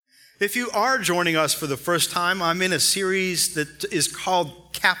If you are joining us for the first time, I'm in a series that is called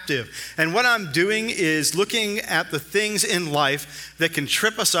Captive. And what I'm doing is looking at the things in life that can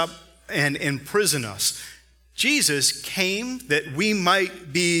trip us up and imprison us. Jesus came that we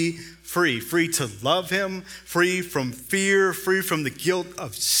might be free to love him, free from fear, free from the guilt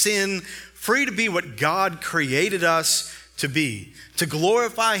of sin, free to be what God created us to be, to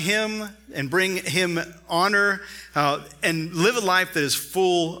glorify him and bring him honor and live a life that is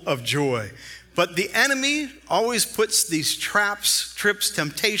full of joy. But the enemy always puts these traps, trips,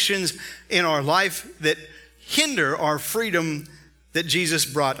 temptations in our life that hinder our freedom that Jesus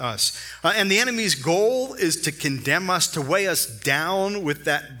brought us. And the enemy's goal is to condemn us, to weigh us down with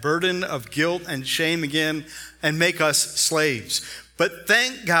that burden of guilt and shame again and make us slaves. But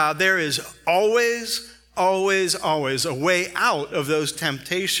thank God there is always a way out of those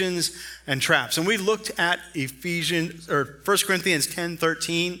temptations and traps. And we looked at 1 Corinthians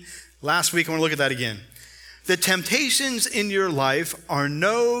 10:13 last week. I want to look at that again. The temptations in your life are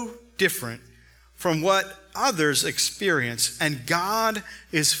no different from what others experience, and God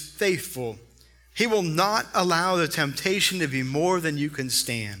is faithful. He will not allow the temptation to be more than you can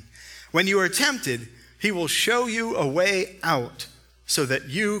stand. When you are tempted, he will show you a way out so that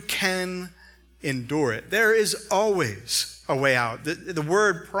you can endure it. There is always a way out. The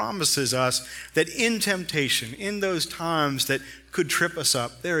word promises us that in temptation, in those times that could trip us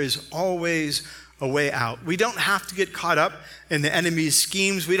up, there is always a way out. We don't have to get caught up in the enemy's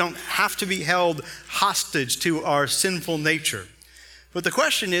schemes. We don't have to be held hostage to our sinful nature. But the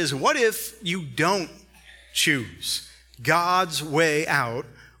question is, what if you don't choose God's way out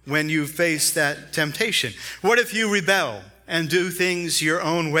when you face that temptation? What if you rebel and do things your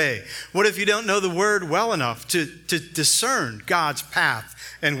own way? What if you don't know the word well enough to discern God's path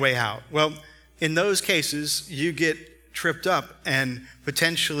and way out? Well, in those cases, you get tripped up and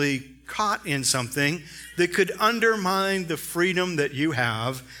potentially caught in something that could undermine the freedom that you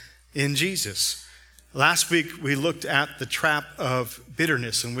have in Jesus. Last week, we looked at the trap of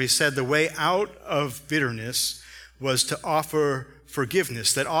bitterness, and we said the way out of bitterness was to offer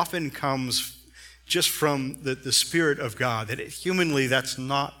forgiveness that often comes just from the Spirit of God, that humanly that's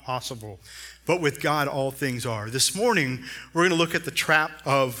not possible. But with God, all things are. This morning, we're going to look at the trap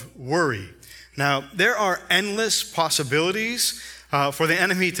of worry. Now, there are endless possibilities for the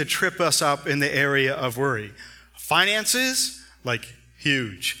enemy to trip us up in the area of worry. Finances,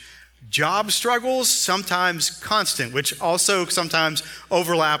 huge. Job struggles, sometimes constant, which also sometimes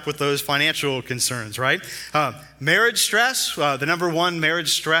overlap with those financial concerns, right? Marriage stress, the number one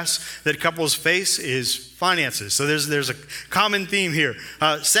marriage stress that couples face is finances. So there's a common theme here.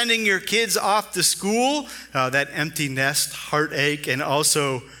 Sending your kids off to school, that empty nest heartache, and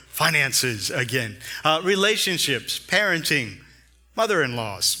also finances again. Relationships, parenting,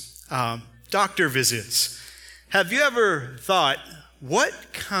 mother-in-laws, doctor visits. Have you ever thought, what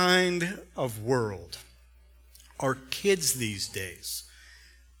kind of world are kids these days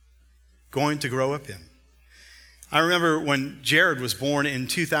going to grow up in? I remember when Jared was born in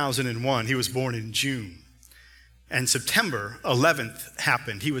 2001, he was born in June, and September 11th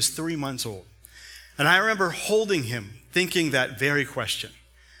happened. He was 3 months old. And I remember holding him, thinking that very question.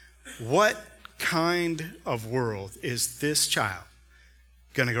 What kind of world is this child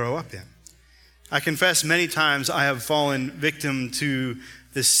going to grow up in? I confess many times I have fallen victim to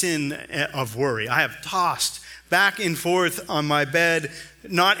the sin of worry. I have tossed back and forth on my bed,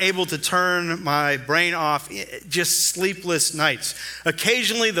 not able to turn my brain off, just sleepless nights.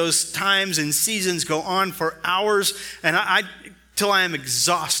 Occasionally those times and seasons go on for hours and till I am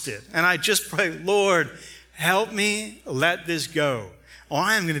exhausted. And I just pray, Lord, help me let this go. Or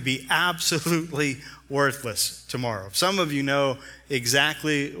I am going to be absolutely worthless tomorrow. Some of you know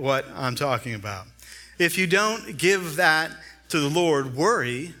exactly what I'm talking about. If you don't give that to the Lord,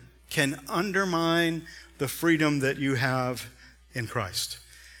 worry can undermine the freedom that you have in Christ.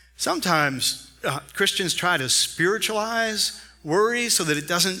 Sometimes Christians try to spiritualize worry so that it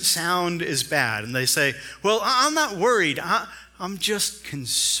doesn't sound as bad. And they say, well, I'm not worried. I'm just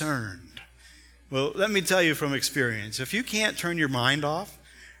concerned. Well, let me tell you from experience, if you can't turn your mind off,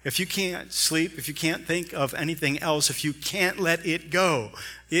 if you can't sleep, if you can't think of anything else, if you can't let it go,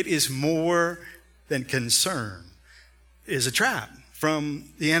 it is more than concern. It is a trap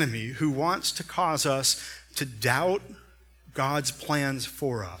from the enemy who wants to cause us to doubt God's plans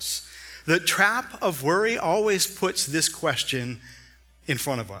for us. The trap of worry always puts this question in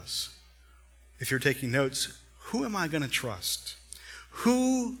front of us. If you're taking notes, who am I going to trust?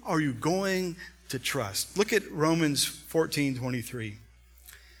 Who are you going to trust? Look at Romans 14:23.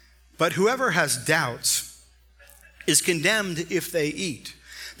 But whoever has doubts is condemned if they eat,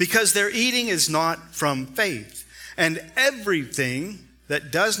 because their eating is not from faith. And everything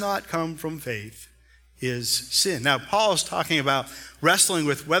that does not come from faith is sin. Now, Paul's talking about wrestling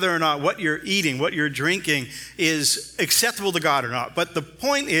with whether or not what you're eating, what you're drinking is acceptable to God or not. But the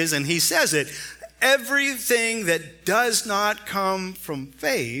point is, and he says it, everything that does not come from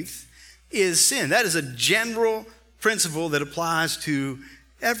faith is sin. That is a general principle that applies to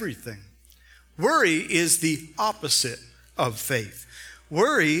everything. Worry is the opposite of faith.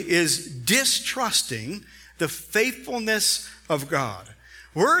 Worry is distrusting the faithfulness of God.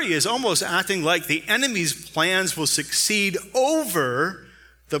 Worry is almost acting like the enemy's plans will succeed over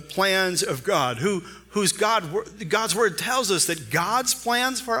the plans of God. God's word tells us that God's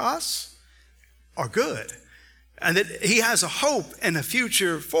plans for us are good, and that he has a hope and a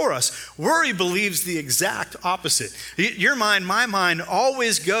future for us. Worry believes the exact opposite. Your mind, my mind,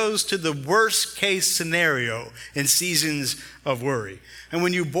 always goes to the worst case scenario in seasons of worry. And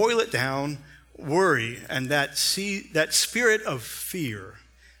when you boil it down, worry and that spirit of fear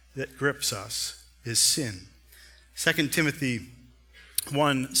that grips us is sin. 2 Timothy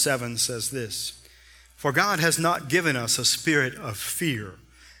 1:7 says this, "For God has not given us a spirit of fear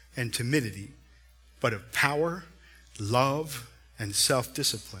and timidity, but of power, love, and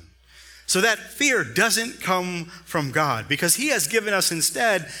self-discipline." So that fear doesn't come from God, because he has given us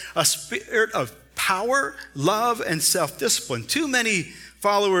instead a spirit of power, love, and self-discipline. Too many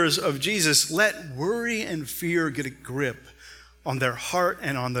followers of Jesus let worry and fear get a grip on their heart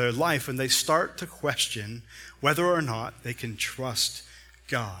and on their life when they start to question whether or not they can trust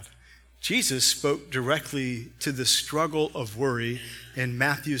God. Jesus spoke directly to the struggle of worry in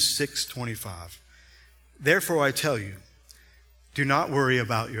Matthew 6:25. "Therefore I tell you, do not worry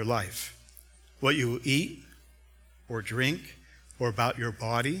about your life, what you will eat or drink, or about your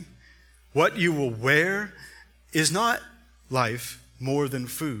body, what you will wear. Is not life more than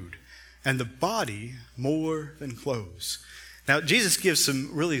food, and the body more than clothes?" Now, Jesus gives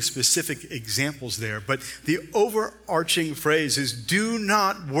some really specific examples there, but the overarching phrase is, do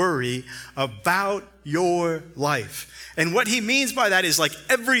not worry about your life. And what he means by that is like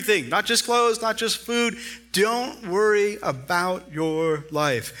everything, not just clothes, not just food. Don't worry about your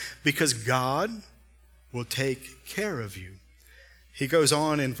life, because God will take care of you. He goes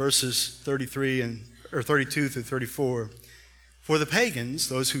on in verses 32 through 34. "For the pagans,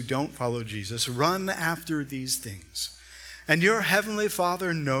 those who don't follow Jesus, run after these things. And your heavenly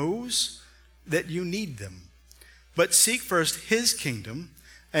Father knows that you need them. But seek first his kingdom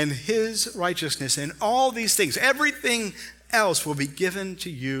and his righteousness, and all these things, everything else, will be given to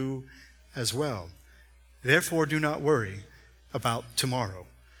you as well. Therefore do not worry about tomorrow,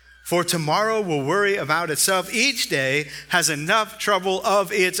 for tomorrow will worry about itself. Each day has enough trouble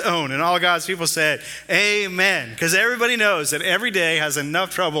of its own." And all God's people said, amen. Because everybody knows that every day has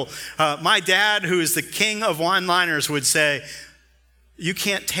enough trouble. My dad, who is the king of one-liners, would say, you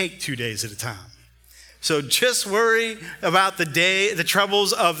can't take 2 days at a time. So just worry about the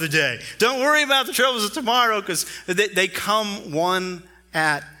troubles of the day. Don't worry about the troubles of tomorrow, because they come one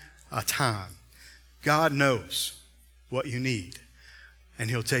at a time. God knows what you need, and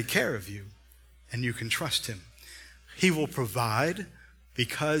he'll take care of you, and you can trust him. He will provide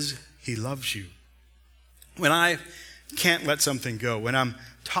because he loves you. When I can't let something go, when I'm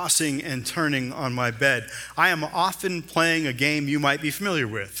tossing and turning on my bed, I am often playing a game you might be familiar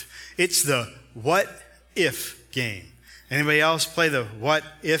with. It's the what if game. Anybody else play the what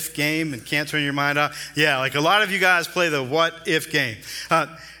if game and can't turn your mind off? Yeah, like a lot of you guys play the what if game.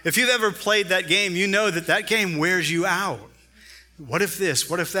 If you've ever played that game, you know that game wears you out. What if this?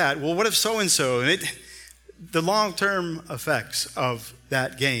 What if that? Well, what if so-and-so? And the long-term effects of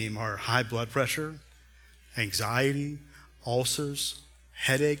that game are high blood pressure, anxiety, ulcers,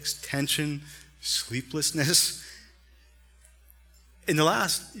 headaches, tension, sleeplessness. In the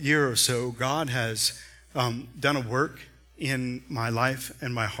last year or so, God has done a work in my life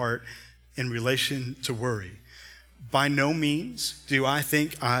and my heart in relation to worry. By no means do I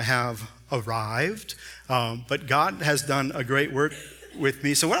think I have arrived, but God has done a great work with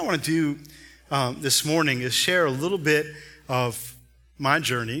me. So what I want to do this morning is share a little bit of my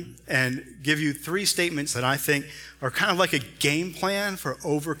journey and give you 3 statements that I think are kind of like a game plan for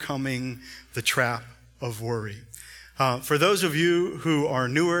overcoming the trap of worry. For those of you who are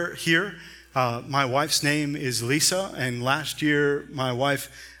newer here, my wife's name is Lisa, and last year my wife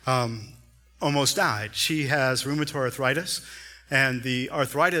almost died. She has rheumatoid arthritis, and the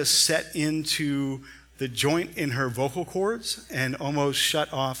arthritis set into the joint in her vocal cords and almost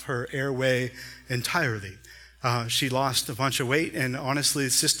shut off her airway entirely. She lost a bunch of weight, and honestly,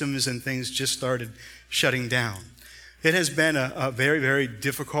 systems and things just started shutting down. It has been a very, very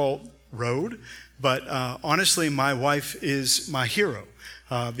difficult road, but honestly, my wife is my hero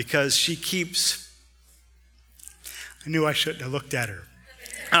because she keeps, I knew I shouldn't have looked at her.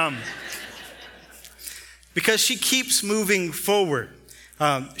 Because she keeps moving forward.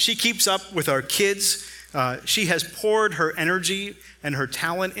 She keeps up with our kids. She has poured her energy and her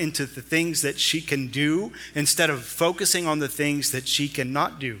talent into the things that she can do instead of focusing on the things that she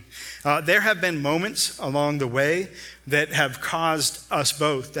cannot do. There have been moments along the way that have caused us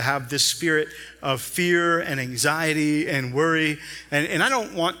both to have this spirit of fear and anxiety and worry. And I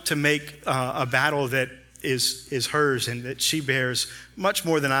don't want to make a battle that is hers and that she bears much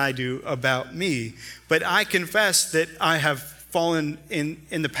more than I do about me. But I confess that I have fallen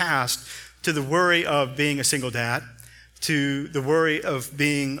in the past to the worry of being a single dad, to the worry of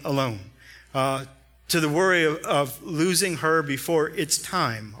being alone, to the worry of losing her before it's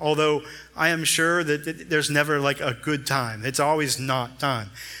time. Although I am sure that there's never like a good time. It's always not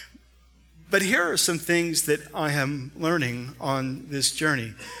time. But here are some things that I am learning on this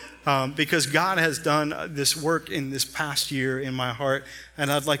journey. Because God has done this work in this past year in my heart,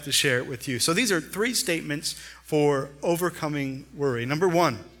 and I'd like to share it with you. So these are 3 statements for overcoming worry. Number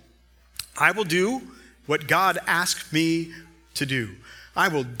 1, I will do what God asked me to do. I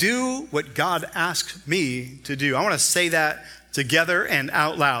will do what God asked me to do. I want to say that together and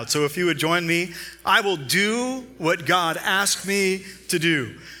out loud. So if you would join me, I will do what God asked me to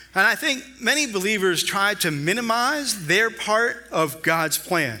do. And I think many believers try to minimize their part of God's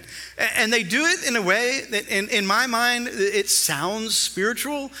plan. And they do it in a way that, in my mind, it sounds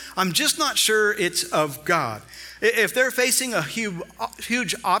spiritual. I'm just not sure it's of God. If they're facing a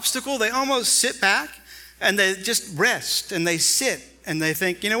huge obstacle, they almost sit back and they just rest and they sit and they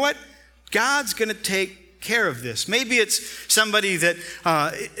think, you know what? God's going to take care of this. Maybe it's somebody that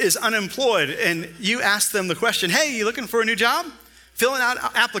is unemployed and you ask them the question, hey, you looking for a new job? Filling out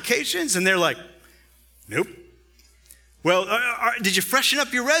applications, and they're like, nope. Well, did you freshen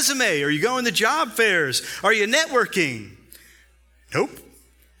up your resume? Are you going to job fairs? Are you networking? Nope.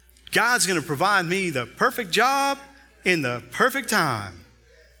 God's going to provide me the perfect job in the perfect time.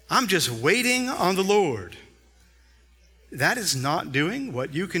 I'm just waiting on the Lord. That is not doing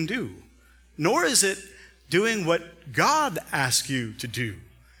what you can do, nor is it doing what God asks you to do.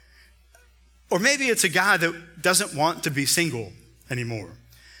 Or maybe it's a guy that doesn't want to be single anymore.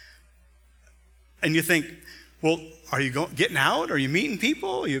 And you think, well, are you getting out? Are you meeting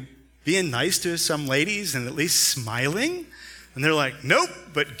people? Are you being nice to some ladies and at least smiling? And they're like, nope,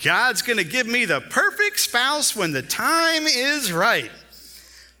 but God's going to give me the perfect spouse when the time is right.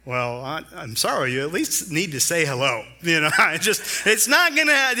 Well, I'm sorry, you at least need to say hello. It's not going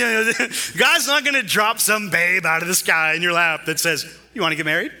to, God's not going to drop some babe out of the sky in your lap that says, you want to get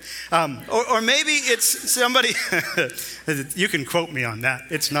married? Or maybe it's somebody, you can quote me on that.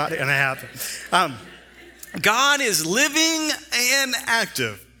 It's not going to happen. God is living and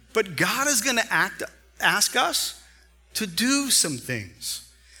active, but God is going to ask us to do some things.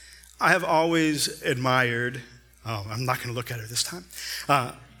 I have always admired, I'm not going to look at her this time.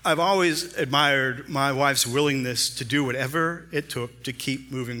 I've always admired my wife's willingness to do whatever it took to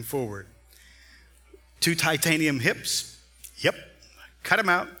keep moving forward. 2 titanium hips? Yep. Cut them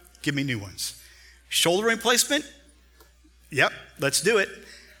out, give me new ones. Shoulder replacement? Yep, let's do it.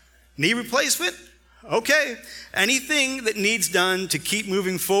 Knee replacement? Okay. Anything that needs done to keep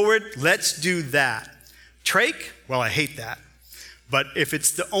moving forward, let's do that. Trach? Well, I hate that. But if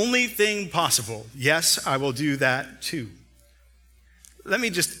it's the only thing possible, yes, I will do that too. Let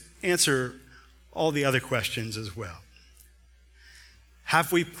me just answer all the other questions as well.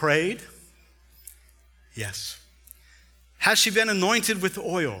 Have we prayed? Yes. Has she been anointed with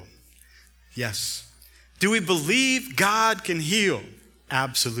oil? Yes. Do we believe God can heal?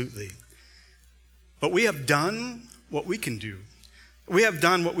 Absolutely. But we have done what we can do. We have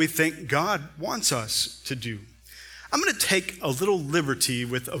done what we think God wants us to do. I'm going to take a little liberty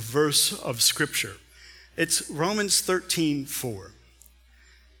with a verse of Scripture. It's Romans 13:4.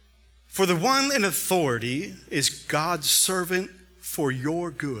 For the one in authority is God's servant for your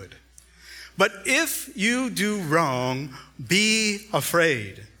good. But if you do wrong, be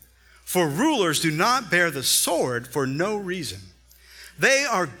afraid. For rulers do not bear the sword for no reason. They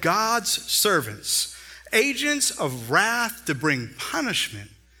are God's servants, agents of wrath to bring punishment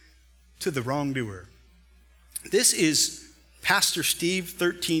to the wrongdoer. This is Pastor Steve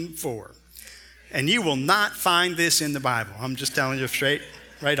 13:4. And you will not find this in the Bible. I'm just telling you straight,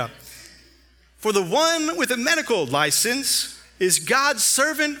 right up. For the one with a medical license is God's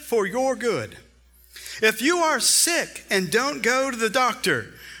servant for your good. If you are sick and don't go to the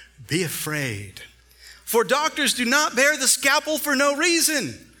doctor, be afraid. For doctors do not bear the scalpel for no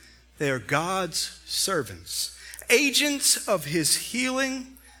reason. They are God's servants, agents of his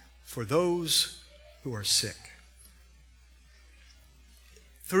healing for those who are sick.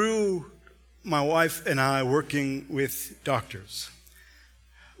 Through my wife and I working with doctors,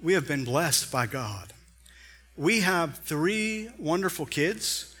 we have been blessed by God. We have 3 wonderful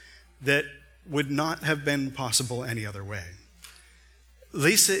kids that would not have been possible any other way.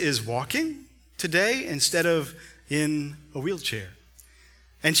 Lisa is walking today instead of in a wheelchair.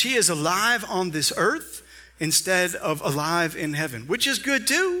 And she is alive on this earth instead of alive in heaven, which is good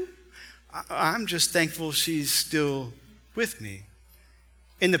too. I'm just thankful she's still with me.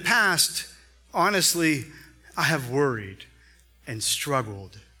 In the past, honestly, I have worried and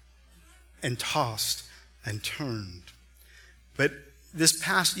struggled and tossed and turned. But this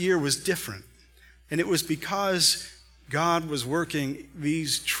past year was different. And it was because God was working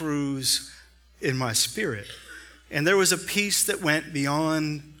these truths in my spirit. And there was a peace that went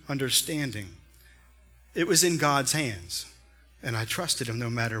beyond understanding. It was in God's hands. And I trusted him no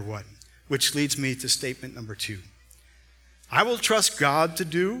matter what. Which leads me to statement number 2. I will trust God to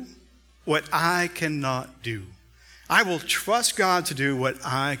do what I cannot do. I will trust God to do what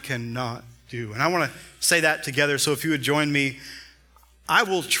I cannot do. And I want to say that together, so if you would join me. I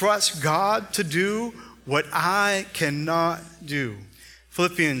will trust God to do what I cannot do.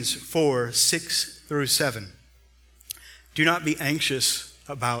 Philippians 4, 6 through 7. Do not be anxious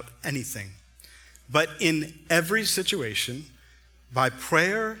about anything, but in every situation, by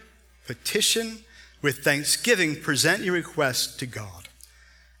prayer, petition, with thanksgiving, present your requests to God.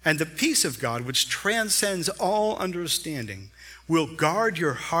 And the peace of God, which transcends all understanding, will guard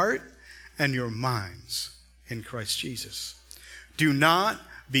your heart and your minds in Christ Jesus. Do not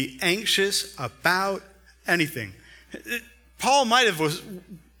be anxious about anything. Paul might have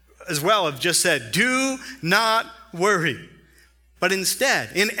as well have just said, do not worry. But instead,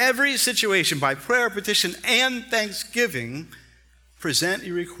 in every situation, by prayer, petition, and thanksgiving, present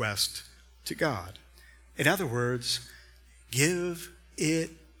your request to God. In other words, give it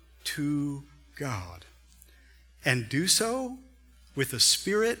to God. And do so with a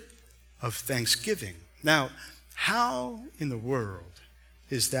spirit of thanksgiving. Now, how in the world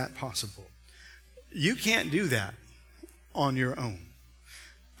is that possible? You can't do that on your own.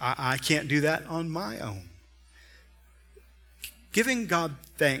 I can't do that on my own. Giving God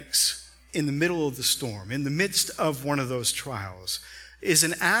thanks in the middle of the storm, in the midst of one of those trials, is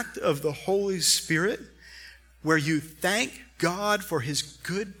an act of the Holy Spirit where you thank God for his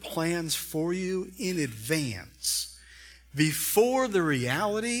good plans for you in advance, before the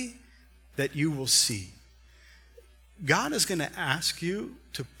reality that you will see. God is going to ask you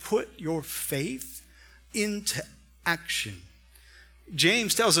to put your faith into action.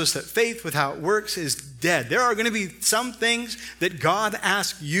 James tells us that faith without works is dead. There are going to be some things that God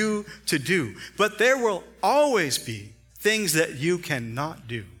asks you to do, but there will always be things that you cannot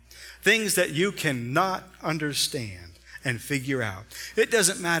do, things that you cannot understand and figure out. It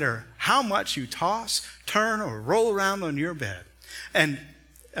doesn't matter how much you toss, turn, or roll around on your bed. And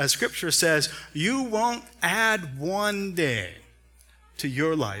as Scripture says, you won't add one day to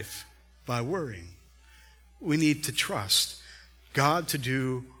your life by worrying. We need to trust God to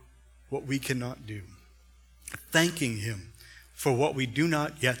do what we cannot do, thanking him for what we do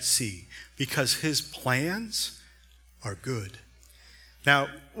not yet see, because his plans are good. Now,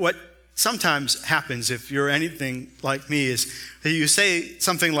 what sometimes happens if you're anything like me is that you say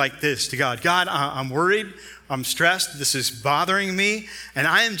something like this to God: God, I'm worried, I'm stressed, this is bothering me, and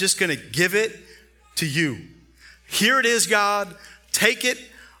I am just going to give it to you. Here it is, God, take it.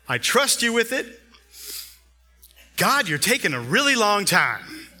 I trust you with it. God, you're taking a really long time.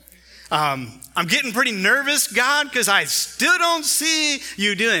 I'm getting pretty nervous, God, because I still don't see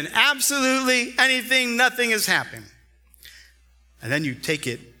you doing absolutely anything. Nothing has happened. And then you take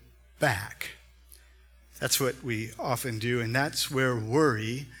it back. That's what we often do, and that's where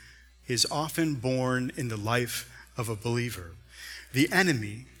worry is often born in the life of a believer. The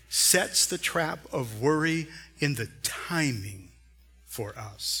enemy sets the trap of worry in the timing for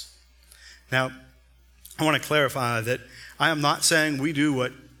us. Now, I want to clarify that I am not saying we do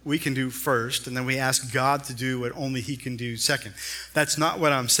what we can do first and then we ask God to do what only he can do second. That's not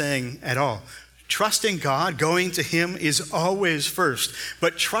what I'm saying at all. Trusting God, going to him, is always first.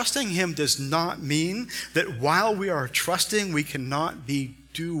 But trusting him does not mean that while we are trusting, we cannot be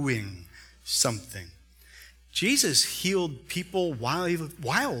doing something. Jesus healed people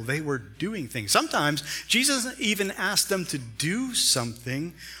while they were doing things. Sometimes Jesus even asked them to do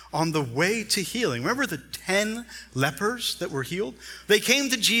something on the way to healing. Remember the 10 lepers that were healed? They came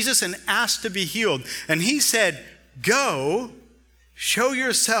to Jesus and asked to be healed. And he said, "Go, show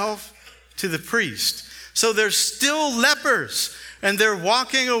yourself to the priest." So they're still lepers and they're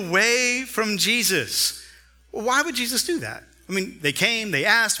walking away from Jesus. Why would Jesus do that? I mean, they came, they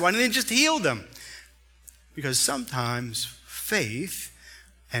asked, why didn't he just heal them? Because sometimes faith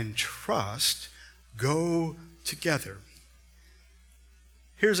and trust go together.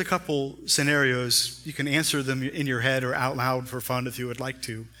 Here's a couple scenarios. You can answer them in your head or out loud for fun if you would like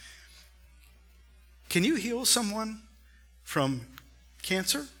to. Can you heal someone from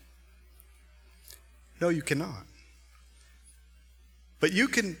cancer? No, you cannot. But you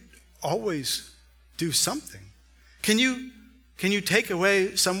can always do something. Can you take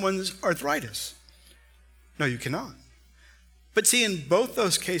away someone's arthritis? No, you cannot. But see, in both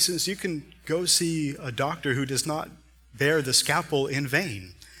those cases, you can go see a doctor who does not bear the scalpel in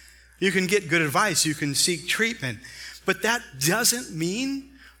vain. You can get good advice. You can seek treatment. But that doesn't mean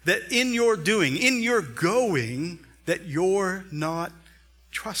that in your doing, in your going, that you're not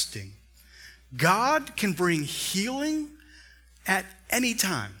trusting. God can bring healing at any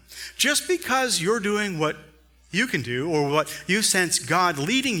time. Just because you're doing what you can do or what you sense God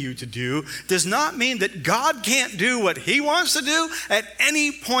leading you to do does not mean that God can't do what he wants to do at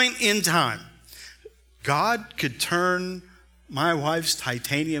any point in time. God could turn my wife's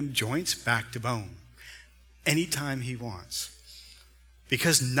titanium joints back to bone anytime he wants,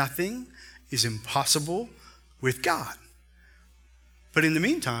 because nothing is impossible with God. But in the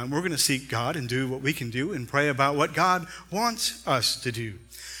meantime, we're going to seek God and do what we can do and pray about what God wants us to do.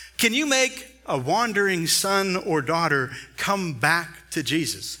 Can you make a wandering son or daughter come back to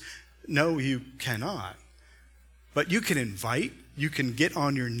Jesus? No, you cannot. But you can invite, you can get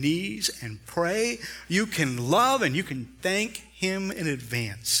on your knees and pray, you can love, and you can thank him in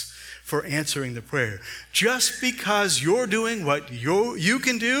advance for answering the prayer. Just because you're doing what you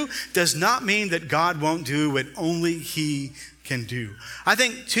can do does not mean that God won't do what only he can do. I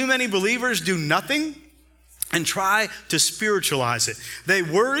think too many believers do nothing and try to spiritualize it. They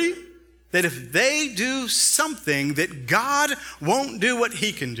worry that if they do something that God won't do what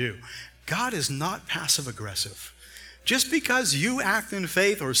he can do. God is not passive aggressive. Just because you act in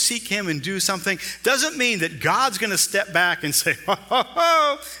faith or seek him and do something doesn't mean that God's going to step back and say,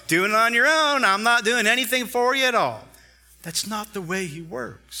 doing it on your own. I'm not doing anything for you at all. That's not the way he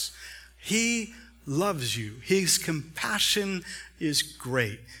works. He loves you. His compassion is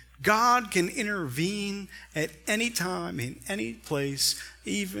great. God can intervene at any time, in any place,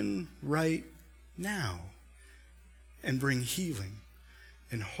 even right now, and bring healing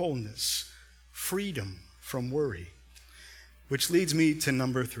and wholeness, freedom from worry. Which leads me to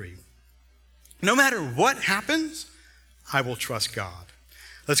number 3. No matter what happens, I will trust God.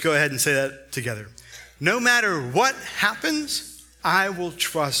 Let's go ahead and say that together. No matter what happens, I will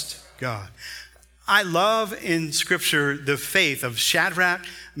trust God. I love in Scripture the faith of Shadrach,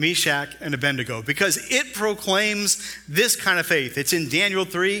 Meshach, and Abednego because it proclaims this kind of faith. It's in Daniel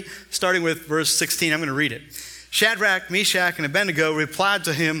 3, starting with verse 16. I'm going to read it. Shadrach, Meshach, and Abednego replied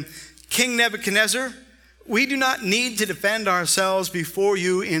to him, "King Nebuchadnezzar, we do not need to defend ourselves before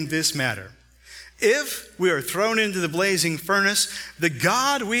you in this matter. If we are thrown into the blazing furnace, the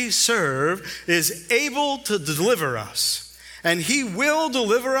God we serve is able to deliver us. And he will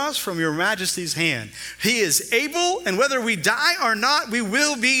deliver us from your majesty's hand. He is able, and whether we die or not, we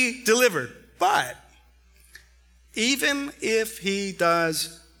will be delivered. But even if he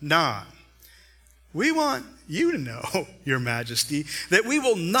does not, we want you to know, your majesty, that we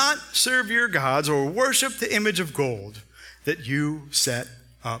will not serve your gods or worship the image of gold that you set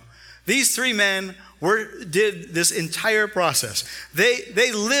up." These 3 men did this entire process.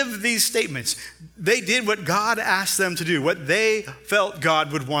 They lived these statements. They did what God asked them to do, what they felt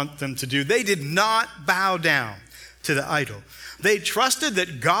God would want them to do. They did not bow down to the idol. They trusted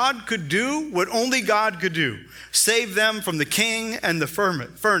that God could do what only God could do, save them from the king and the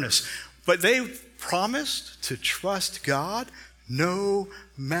furnace. But they promised to trust God no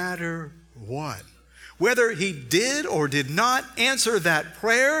matter what. Whether he did or did not answer that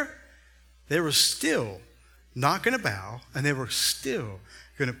prayer, they were still not going to bow, and they were still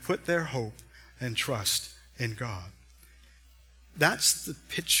going to put their hope and trust in God. That's the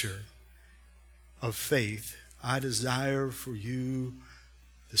picture of faith I desire for you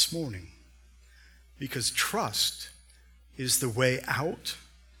this morning, because trust is the way out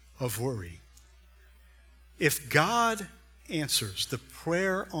of worry. If God answers the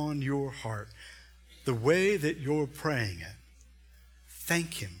prayer on your heart, the way that you're praying it,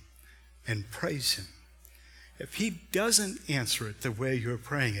 thank him and praise him. If he doesn't answer it the way you're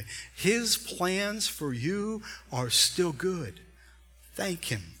praying it, his plans for you are still good. Thank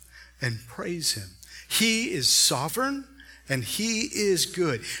him and praise him. He is sovereign and he is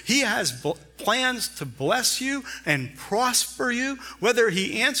good. He has plans to bless you and prosper you, whether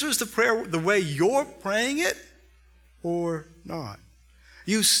he answers the prayer the way you're praying it or not.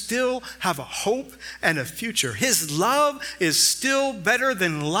 You still have a hope and a future. His love is still better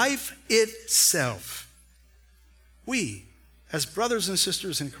than life itself. We, as brothers and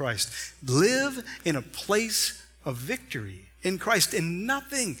sisters in Christ, live in a place of victory in Christ, and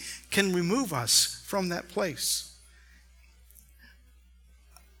nothing can remove us from that place.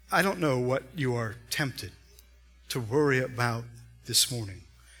 I don't know what you are tempted to worry about this morning,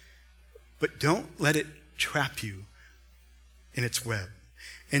 but don't let it trap you in its web.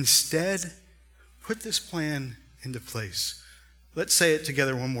 Instead, put this plan into place. Let's say it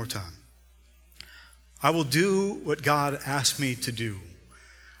together one more time. I will do what God asked me to do.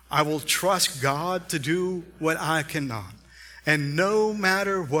 I will trust God to do what I cannot. And no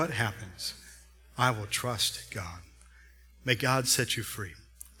matter what happens, I will trust God. May God set you free.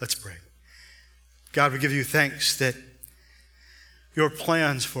 Let's pray. God, we give you thanks that your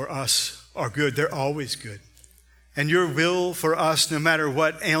plans for us are good. They're always good. And your will for us, no matter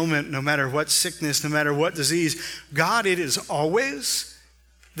what ailment, no matter what sickness, no matter what disease, God, it is always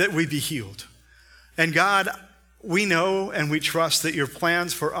that we be healed. And God, we know and we trust that your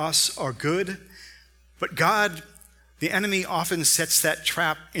plans for us are good. But God, the enemy often sets that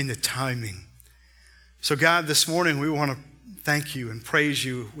trap in the timing. So God, this morning we want to thank you and praise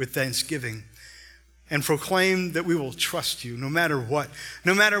you with thanksgiving and proclaim that we will trust you no matter what.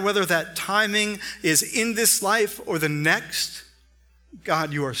 No matter whether that timing is in this life or the next,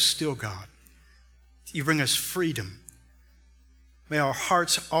 God, you are still God. You bring us freedom. May our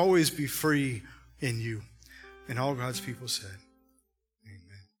hearts always be free in you. And all God's people said.